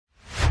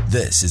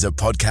This is a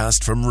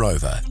podcast from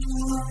Rover.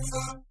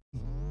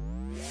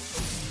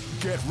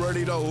 Get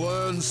ready to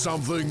learn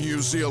something, New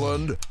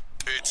Zealand.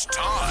 It's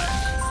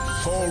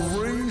time for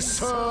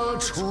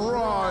Research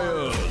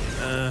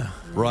Ryan.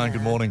 Ryan,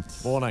 good morning.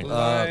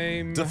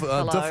 Morning.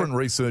 Different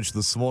research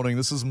this morning.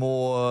 This is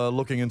more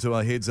looking into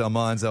our heads, our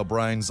minds, our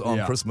brains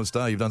on Christmas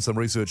Day. You've done some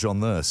research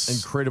on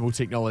this. Incredible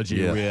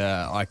technology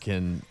where I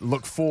can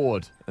look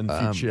forward in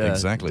future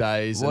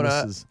days.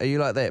 Are you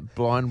like that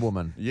blind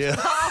woman? Yeah.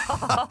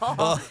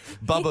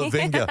 Bubba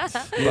Venga.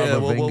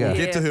 We'll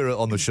get to her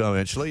on the show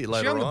actually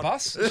later on. Is she on the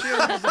bus? Is she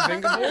on the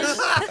Venga boys?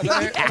 Are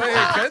they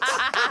her kids?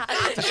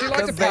 Does she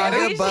like to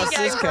party? The bus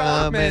is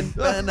coming.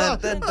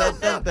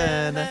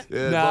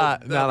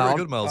 Very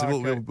good, Miles.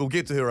 We'll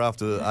get to her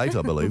after 8,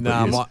 I believe.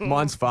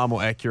 Mine's far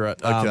more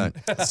accurate. Okay.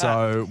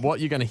 So what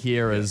you're going to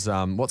hear is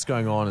what's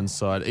going on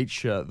inside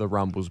each the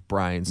Rumble's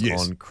brains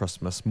on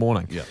Christmas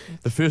morning. Yeah.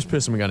 The first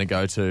person we're going to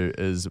go to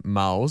is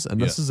Miles,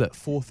 and this is at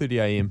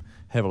 4:30 a.m.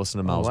 Have a listen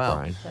to Miles'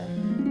 brain.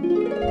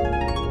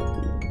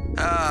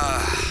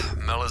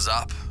 Miller's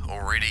up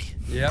already.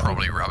 Yep.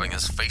 Probably rubbing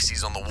his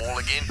feces on the wall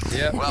again.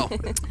 Yep. Well,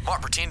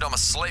 might pretend I'm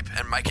asleep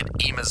and make it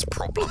Emma's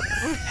problem.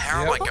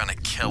 How am I going to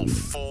kill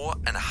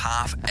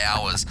 4.5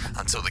 hours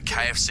until the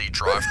KFC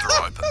drive-thru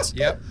opens?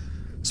 Yep.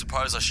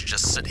 Suppose I should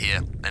just sit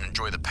here and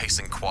enjoy the peace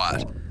and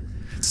quiet.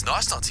 It's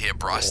nice not to hear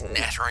Bryce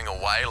nattering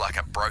away like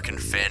a broken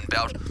fan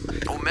belt,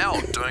 or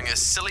Mel doing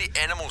his silly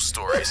animal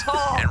stories,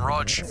 and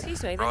Rog,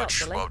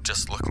 well,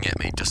 just looking at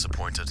me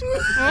disappointed.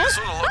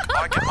 Sort of look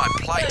like at my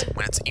plate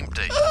when it's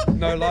empty.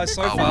 No lies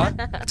so far.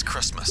 It's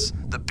Christmas,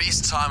 the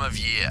best time of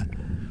year.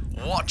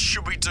 What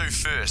should we do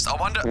first? I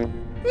wonder...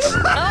 Is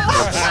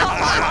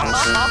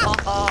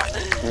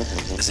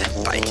that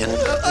bacon?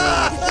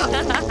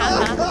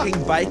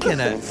 Cooking bacon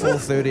at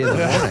 4:30 in the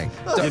morning.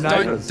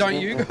 Don't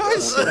you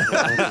guys?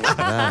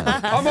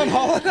 I'm on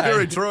holiday.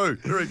 Very true.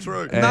 Very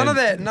true. None of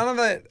that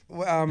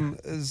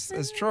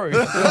is true.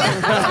 None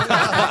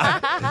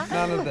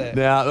of that.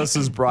 Now, this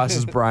is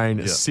Bryce's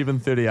brain. It's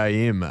 7:30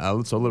 a.m.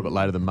 So a little bit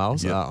later than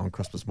Miles on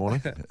Christmas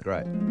morning.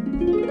 Great.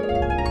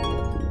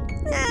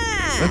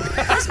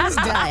 Christmas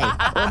Day.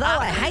 Although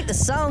I hate the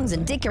songs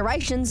and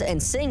decorations and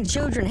seeing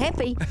children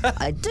happy,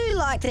 I do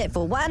like that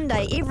for one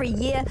day every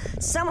year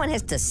someone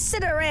has to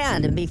sit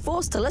around and be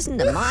forced to listen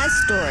to my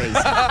stories.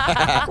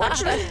 What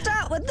should I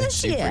start with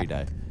this year? Every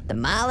day. The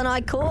Marlin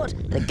I caught,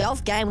 the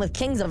golf game with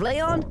Kings of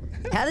Leon,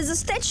 how there's a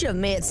statue of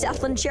me at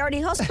Southland Charity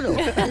Hospital.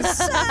 There's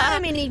so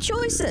many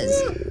choices.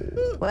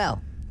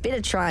 Well, better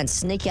try and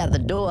sneak out the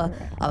door.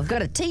 I've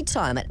got a tea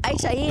time at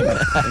 8 a.m. In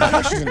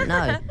case you didn't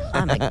know,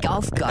 I'm a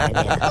golf guy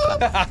now.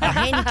 My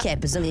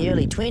handicap is in the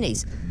early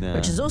 20s,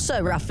 which is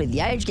also roughly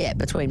the age gap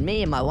between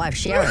me and my wife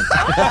Sharon.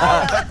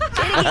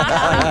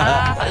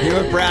 You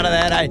were proud of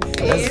that, eh?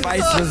 His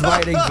face was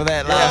waiting for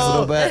that last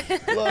little bit.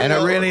 And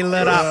it really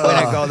lit up when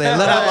it got there.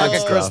 Lit up like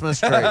a Christmas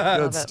tree.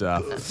 Good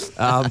stuff.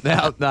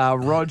 Now,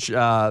 Rog,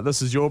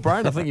 this is your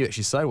brain. I think you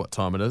actually say what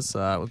time it is.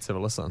 Let's have a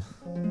listen.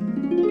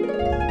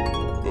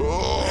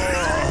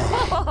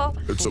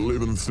 It's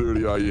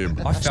 11:30 a.m.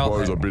 I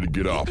suppose I better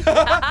get up.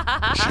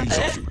 She's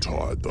awfully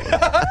tired though.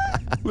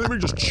 Let me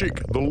just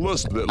check the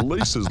list that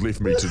Lisa's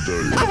left me to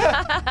do.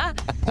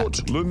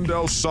 Put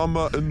Lindell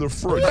Summer in the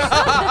fridge.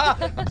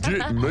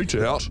 Get meat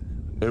out.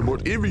 And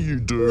whatever you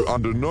do,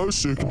 under no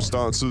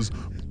circumstances,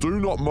 do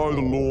not mow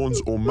the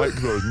lawns or make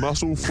those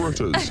mussel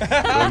fritters.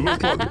 They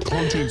look like the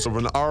contents of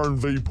an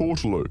R&V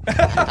Portaloo.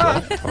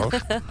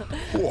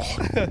 Oh,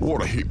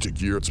 what a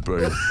hectic year it's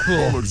been.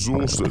 I'm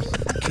exhausted,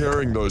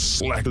 carrying those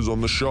slackers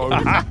on the show,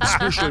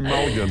 especially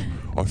Mulligan.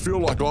 I feel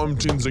like I'm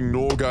Tenzing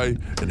Norgay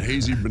and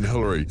he's Edmund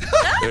Hillary.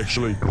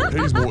 Actually,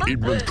 he's more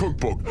Edmund's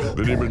cookbook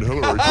than Edmund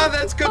Hillary. Oh,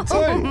 that's good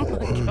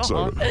too.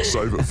 So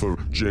save it for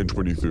Jan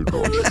 23rd,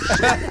 Rog.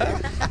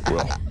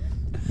 Well,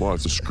 might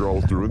have to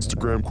scroll through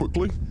Instagram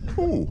quickly.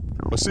 Oh,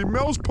 I see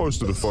Mel's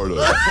posted a photo.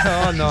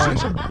 Oh, no.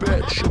 She's a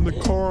batch in the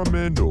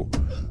Coromandel.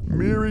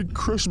 Merry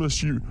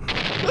Christmas, you...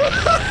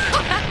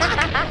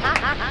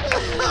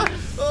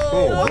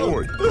 Oh,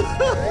 boy.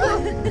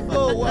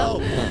 Oh, wow.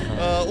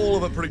 All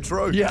of it pretty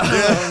true. Yeah.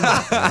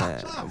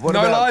 No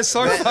lies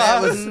so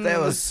far. That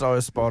was so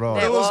spot on.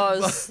 It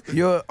was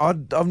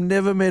I've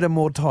never met a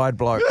more tired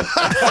bloke.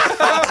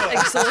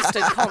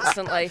 exhausted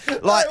constantly.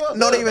 Like,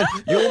 not even,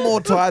 you're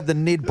more tired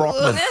than Ned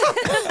Brockman.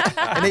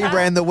 And he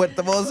ran the width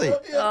of Aussie.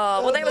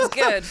 Oh, well, that was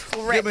good.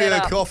 We'll wrap Give me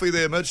that a up. coffee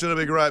there, Mitch. It'll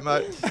be great,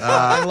 mate.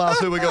 And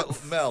last, who we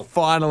got? Mel.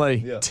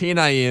 Finally, 10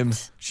 a.m.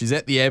 She's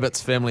at the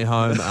Abbott's family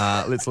home.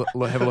 Let's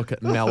have a look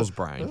at Mel's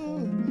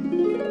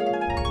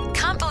brain.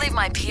 Can't believe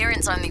my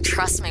parents only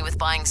trust me with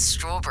buying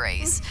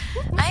strawberries.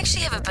 I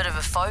actually have a bit of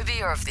a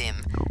phobia of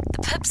them. The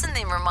pips in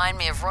them remind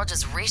me of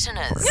Roger's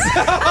retinas.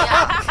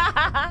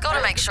 Yuck.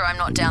 Gotta make sure I'm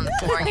not down the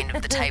boring end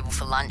of the table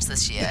for lunch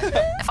this year.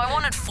 If I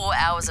wanted 4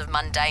 hours of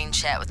mundane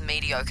chat with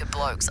mediocre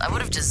blokes, I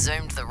would have just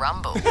zoomed the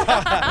rumble.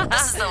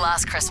 This is the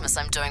last Christmas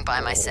I'm doing by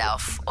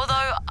myself.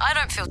 Although I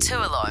don't feel too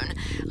alone.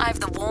 I have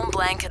the warm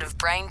blanket of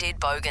brain-dead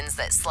bogans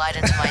that slide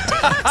into my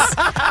DMs.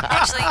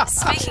 Actually,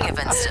 speaking of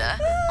Insta,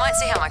 might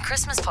see how my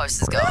Christmas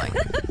post is going.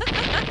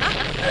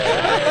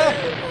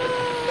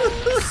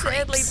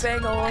 Sadly,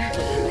 bang on.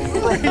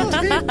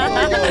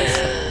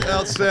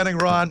 Outstanding,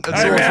 Ryan.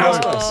 It's Hey, all Mel,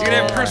 Christmas. you can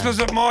have Christmas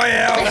at my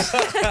house.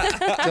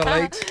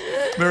 Delete.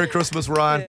 Merry Christmas, Ryan.